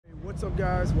What's up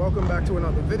guys, welcome back to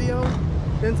another video.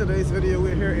 In today's video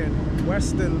we're here in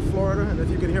Western Florida, and if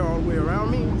you can hear all the way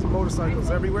around me, it's motorcycles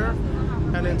everywhere.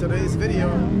 And in today's video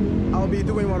I'll be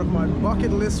doing one of my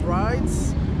bucket list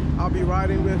rides. I'll be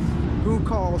riding with a group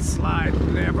called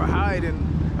Slidin Never Hidin.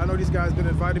 I know these guys been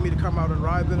inviting me to come out and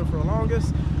ride with them for the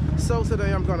longest, so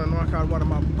today I'm gonna knock out one of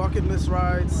my bucket list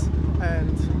rides,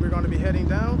 and we're gonna be heading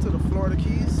down to the Florida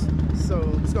Keys.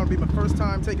 So it's gonna be my first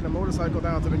time taking a motorcycle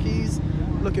down to the Keys.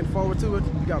 Looking forward to it.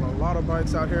 We got a lot of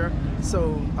bikes out here,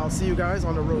 so I'll see you guys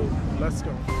on the road. Let's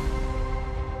go.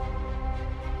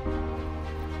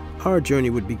 Our journey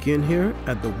would begin here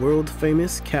at the world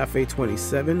famous Cafe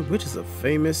 27, which is a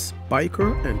famous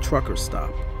biker and trucker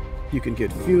stop. You can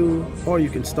get fuel, or you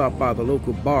can stop by the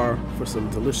local bar for some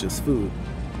delicious food.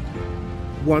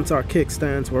 Once our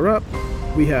kickstands were up,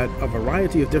 we had a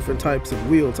variety of different types of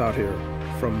wheels out here,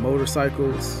 from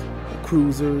motorcycles,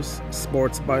 cruisers,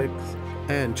 sports bikes,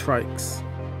 and trikes.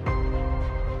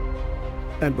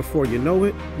 And before you know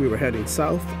it, we were heading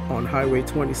south on Highway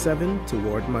 27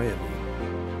 toward Miami.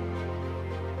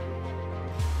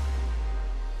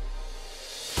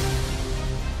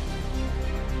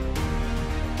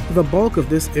 The bulk of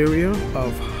this area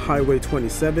of Highway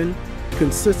 27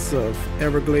 consists of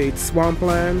Everglades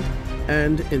swampland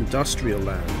and industrial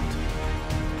land.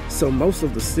 So most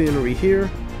of the scenery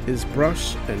here is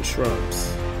brush and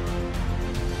shrubs.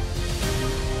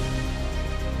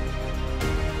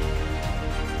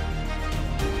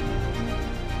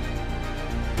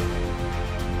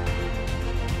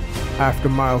 After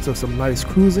miles of some nice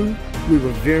cruising, we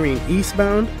were veering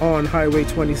eastbound on Highway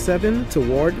 27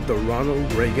 toward the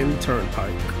Ronald Reagan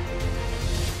Turnpike.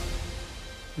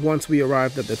 Once we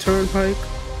arrived at the turnpike,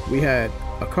 we had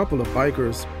a couple of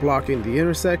bikers blocking the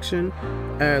intersection.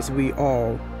 As we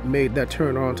all made that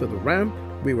turn onto the ramp,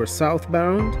 we were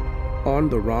southbound on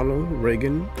the Ronald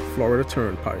Reagan, Florida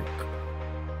Turnpike.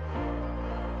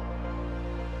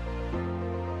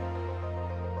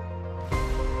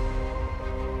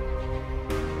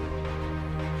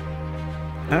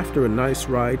 After a nice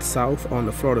ride south on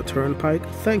the Florida Turnpike,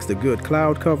 thanks to good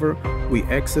cloud cover, we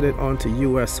exited onto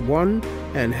US 1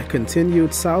 and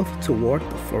continued south toward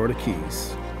the Florida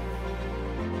Keys.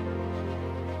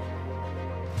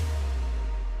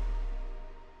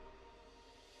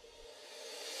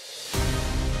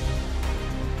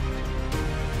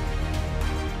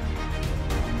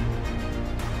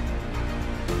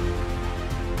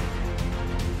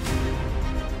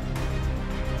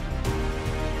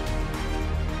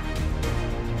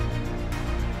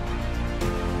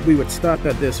 We would stop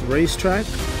at this racetrack,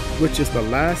 which is the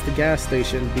last gas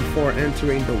station before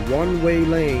entering the one-way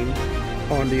lane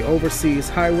on the overseas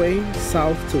highway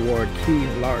south toward Key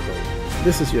Largo.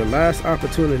 This is your last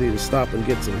opportunity to stop and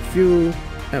get some fuel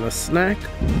and a snack.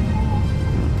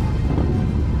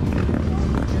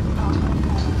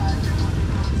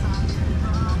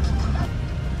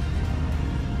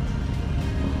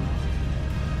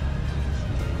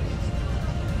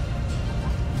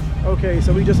 Okay,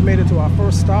 so we just made it to our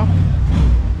first stop.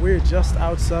 We're just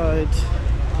outside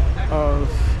of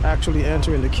actually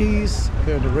entering the Keys.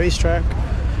 They're at the racetrack.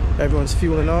 Everyone's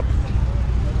fueling up.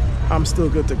 I'm still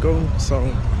good to go, so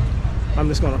I'm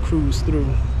just gonna cruise through.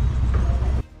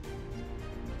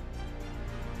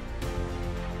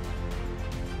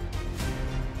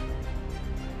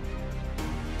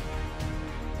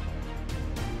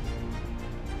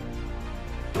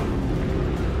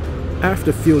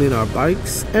 After fueling our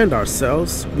bikes and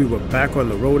ourselves, we were back on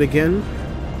the road again.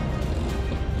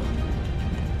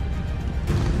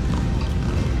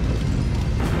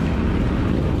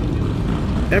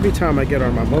 Every time I get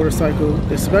on my motorcycle,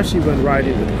 especially when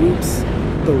riding with groups,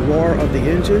 the roar of the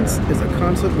engines is a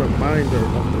constant reminder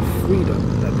of the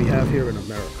freedom that we have here in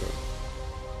America.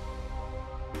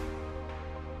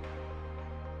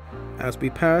 As we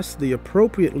pass the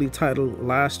appropriately titled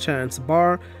Last Chance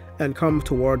Bar and come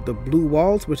toward the blue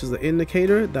walls, which is the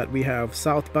indicator that we have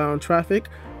southbound traffic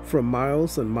for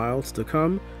miles and miles to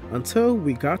come, until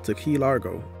we got to Key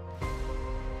Largo.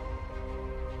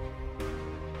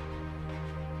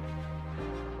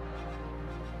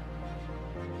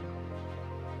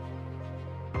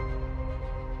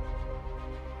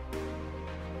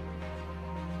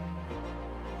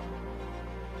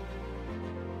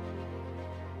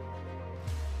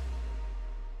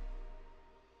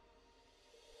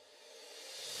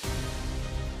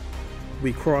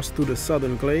 We crossed through the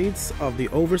southern glades of the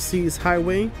overseas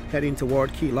highway heading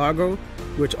toward Key Largo,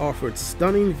 which offered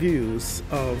stunning views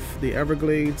of the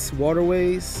Everglades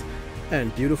waterways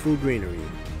and beautiful greenery.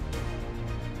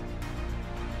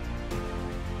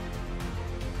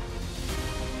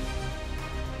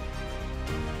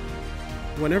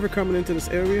 Whenever coming into this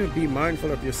area, be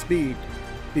mindful of your speed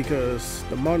because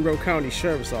the Monroe County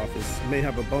Sheriff's Office may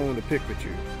have a bone to pick with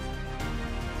you.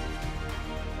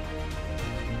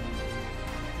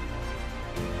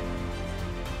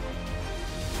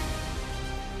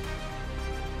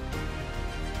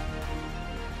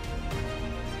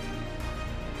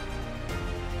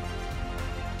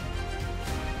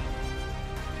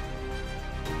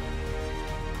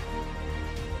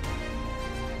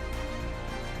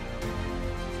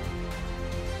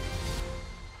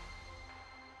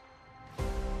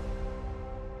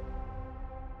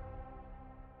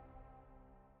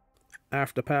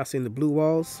 After passing the blue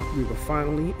walls, we were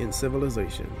finally in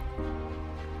civilization.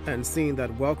 And seeing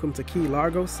that Welcome to Key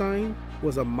Largo sign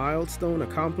was a milestone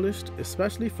accomplished,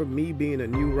 especially for me being a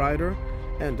new rider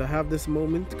and to have this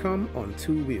moment come on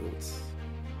 2 wheels.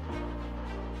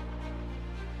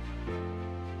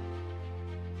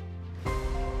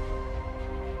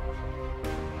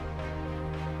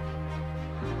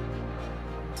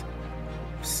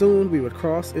 Soon we would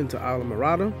cross into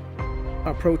Ilamorada,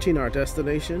 approaching our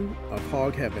destination of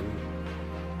Hog Heaven.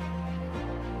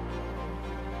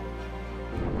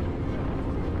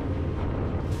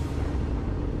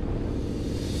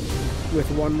 With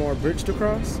one more bridge to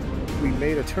cross, we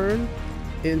made a turn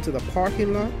into the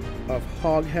parking lot of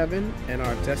Hog Heaven and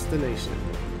our destination.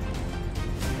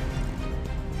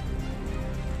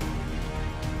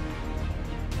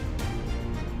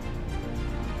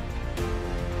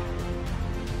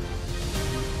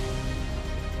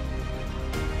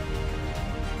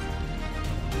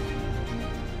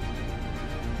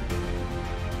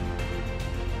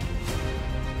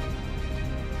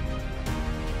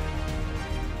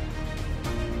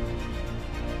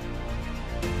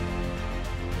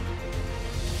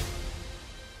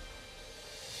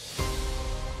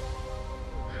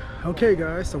 Okay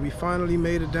guys, so we finally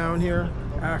made it down here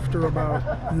after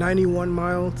about 91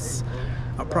 miles,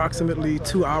 approximately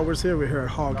 2 hours here. We're here at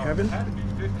Hog Heaven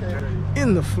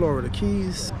in the Florida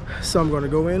Keys. So I'm going to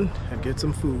go in and get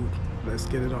some food. Let's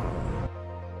get it on.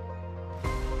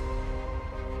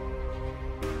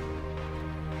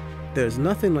 There's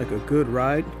nothing like a good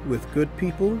ride with good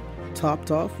people,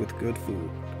 topped off with good food.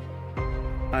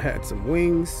 I had some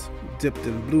wings, dipped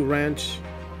in blue ranch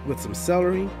with some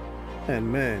celery, and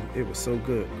man, it was so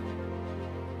good.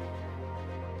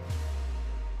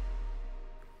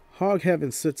 Hog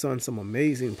Heaven sits on some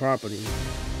amazing property.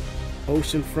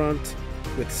 Oceanfront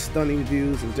with stunning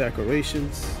views and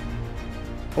decorations,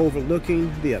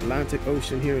 overlooking the Atlantic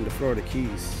Ocean here in the Florida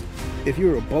Keys. If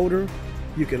you're a boater,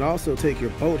 you can also take your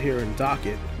boat here and dock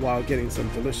it while getting some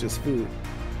delicious food.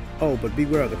 Oh, but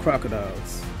beware of the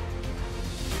crocodiles.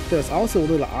 There's also a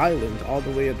little island all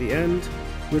the way at the end,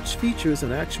 which features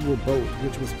an actual boat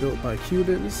which was built by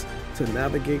Cubans to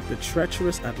navigate the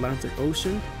treacherous Atlantic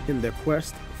Ocean in their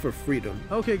quest for freedom.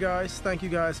 Okay guys, thank you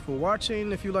guys for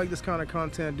watching. If you like this kind of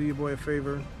content, do your boy a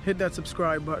favor, hit that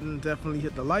subscribe button, definitely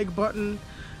hit the like button,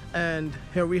 and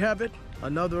here we have it,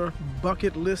 another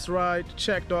bucket list ride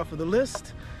checked off of the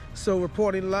list. So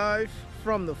reporting live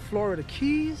from the Florida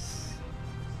Keys,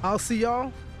 I'll see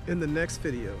y'all in the next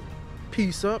video.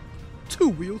 Peace up, 2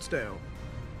 wheels down.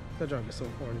 That junk is so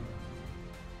corny.